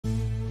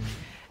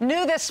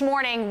New this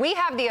morning, we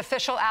have the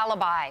official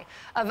alibi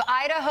of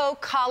Idaho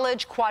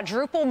College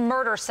quadruple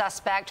murder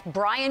suspect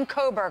Bryan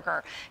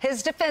Kohberger.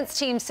 His defense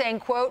team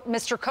saying, quote,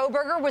 Mr.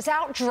 Kohberger was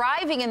out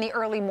driving in the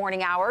early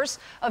morning hours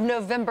of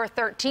November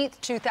 13th,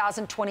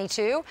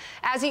 2022,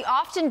 as he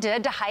often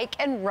did to hike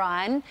and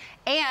run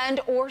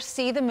and or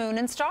see the moon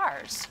and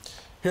stars.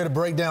 Here to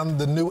break down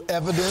the new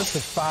evidence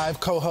with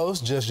 5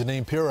 co-hosts, Judge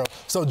Jeanine Pirro.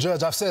 So,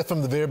 Judge, I've said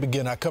from the very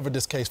beginning, I covered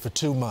this case for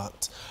 2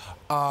 months.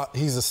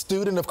 He's a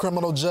student of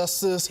criminal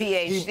justice.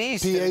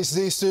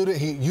 PhD student.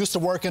 He used to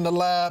work in the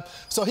lab.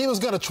 So he was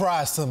going to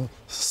try some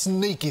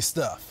sneaky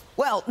stuff.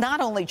 Well, not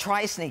only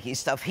try sneaky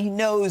stuff, he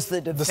knows the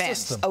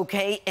defense,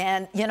 okay?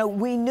 And, you know,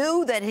 we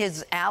knew that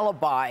his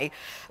alibi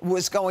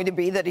was going to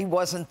be that he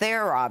wasn't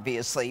there,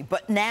 obviously.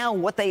 But now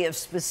what they have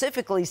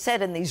specifically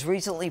said in these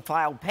recently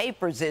filed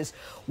papers is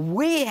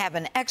we have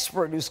an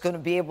expert who's going to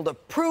be able to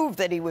prove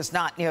that he was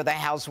not near the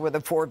house where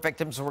the 4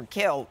 victims were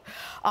killed.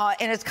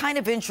 And it's kind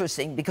of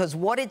interesting because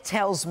what it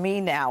tells me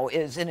now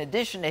is, in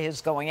addition to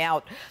his going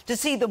out to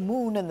see the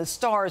moon and the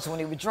stars when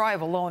he would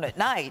drive alone at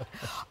night,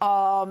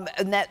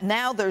 and that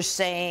now they're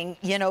saying,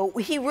 you know,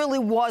 he really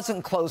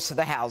wasn't close to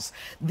the house.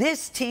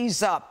 This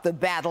tees up the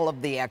battle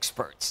of the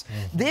experts.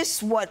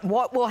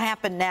 What will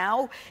happen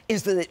now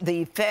is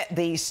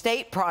the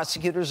state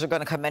prosecutors are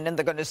going to come in and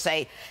they're going to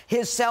say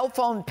his cell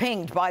phone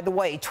pinged, by the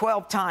way,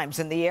 12 times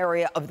in the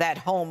area of that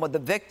home of the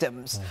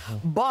victims.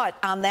 But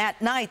on that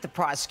night, the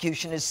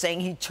prosecution is saying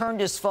he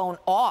turned his phone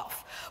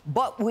off.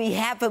 But we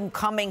have him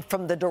coming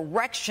from the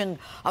direction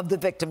of the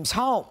victim's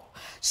home.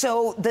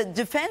 So the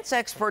defense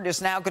expert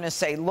is now going to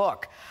say,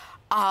 look,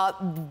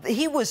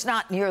 he was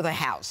not near the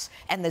house,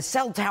 and the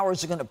cell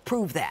towers are going to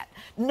prove that.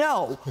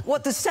 No,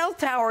 what the cell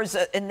towers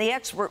and the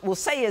expert will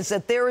say is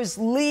that there is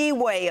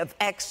leeway of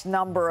X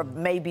number of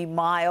maybe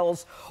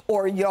miles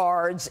or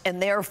yards,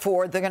 and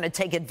therefore they're going to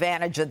take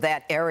advantage of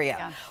that area.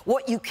 Yeah.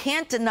 What you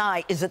can't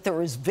deny is that there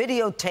is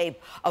videotape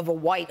of a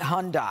white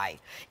Hyundai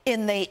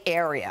in the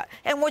area.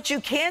 And what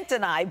you can't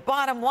deny,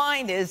 bottom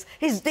line, is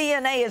his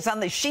DNA is on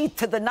the sheath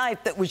to the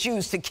knife that was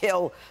used to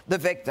kill the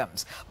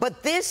victims.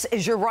 But this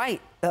is, you're right,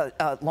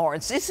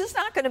 Lawrence, this is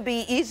not going to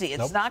be easy.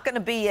 It's not going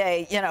to be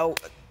a, you know,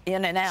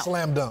 in and out.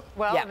 Slam dunk.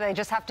 Well, they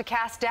just have to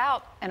cast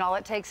doubt, and all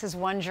it takes is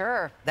one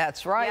juror.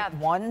 That's right,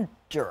 one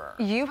juror.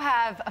 You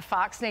have a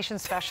Fox Nation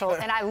special,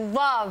 and I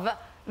love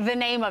the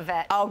name of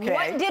it. Okay.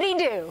 What did he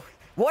do?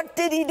 What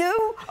did he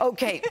do?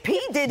 Okay, P.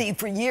 Diddy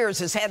for years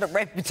has had a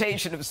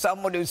reputation of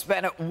someone who's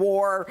been at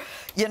war,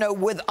 you know,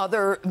 with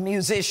other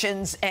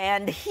musicians,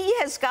 and he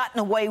has gotten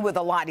away with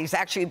a lot. He's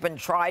actually been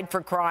tried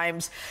for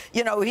crimes.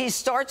 You know, he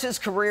starts his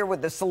career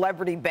with a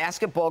celebrity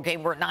basketball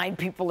game where 9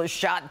 people are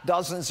shot,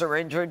 dozens are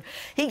injured.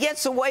 He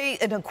gets away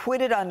and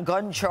acquitted on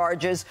gun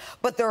charges,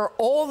 but there are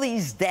all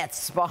these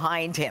deaths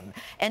behind him.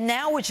 And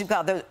now what you've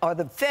got are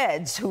the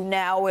feds who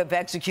now have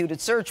executed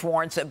search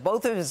warrants at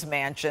both of his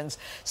mansions,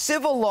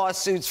 civil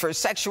lawsuits for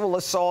sexual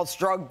assaults,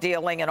 drug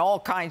dealing, and all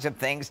kinds of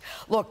things.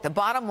 Look, the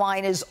bottom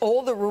line is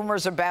all the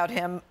rumors about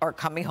him are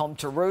coming home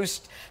to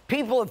roost.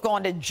 People have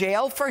gone to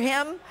jail for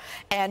him,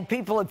 and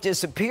people have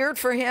disappeared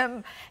for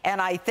him.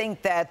 And I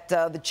think that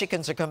the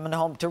chickens are coming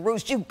home to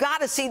roost. You've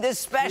got to see this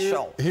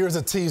special. Here's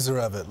a teaser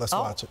of it. Let's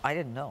watch it. I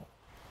didn't know.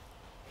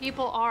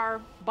 People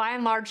are, by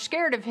and large,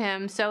 scared of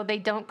him, so they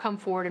don't come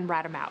forward and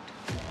rat him out.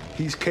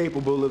 He's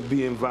capable of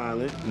being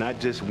violent, not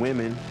just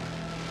women,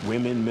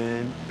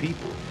 men,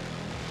 people.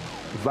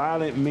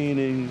 Violent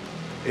meaning,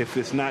 if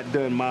it's not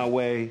done my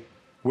way,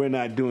 we're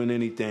not doing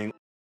anything.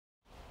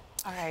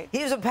 All right.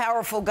 He was a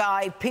powerful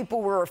guy.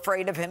 People were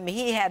afraid of him.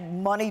 He had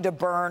money to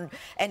burn,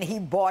 and he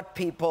bought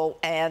people.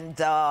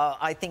 And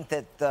I think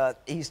that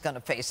he's going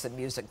to face the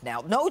music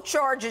now. No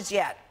charges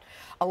yet.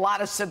 A lot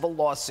of civil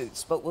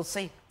lawsuits, but we'll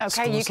see.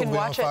 Okay, you can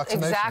watch it.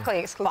 Exactly.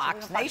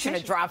 Exclusively Fox Nation.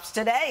 It drops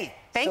today.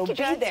 Thank you,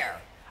 Judge. Be there.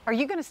 Are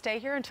you going to stay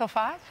here until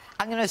 5?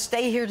 I'm going to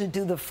stay here to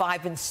do the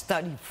 5 and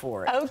study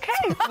for it.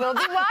 Okay, we'll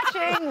be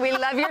watching. We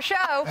love your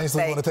show.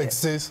 Ainsley, want to take the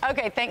seats?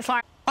 Okay, thanks,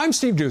 Lauren. I'm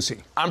Steve Ducey.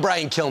 I'm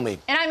Brian Kilmeade.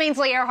 And I'm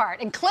Ainsley Earhart.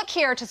 And click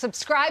here to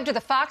subscribe to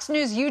the Fox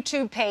News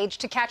YouTube page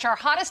to catch our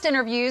hottest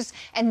interviews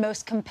and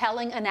most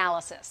compelling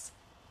analysis.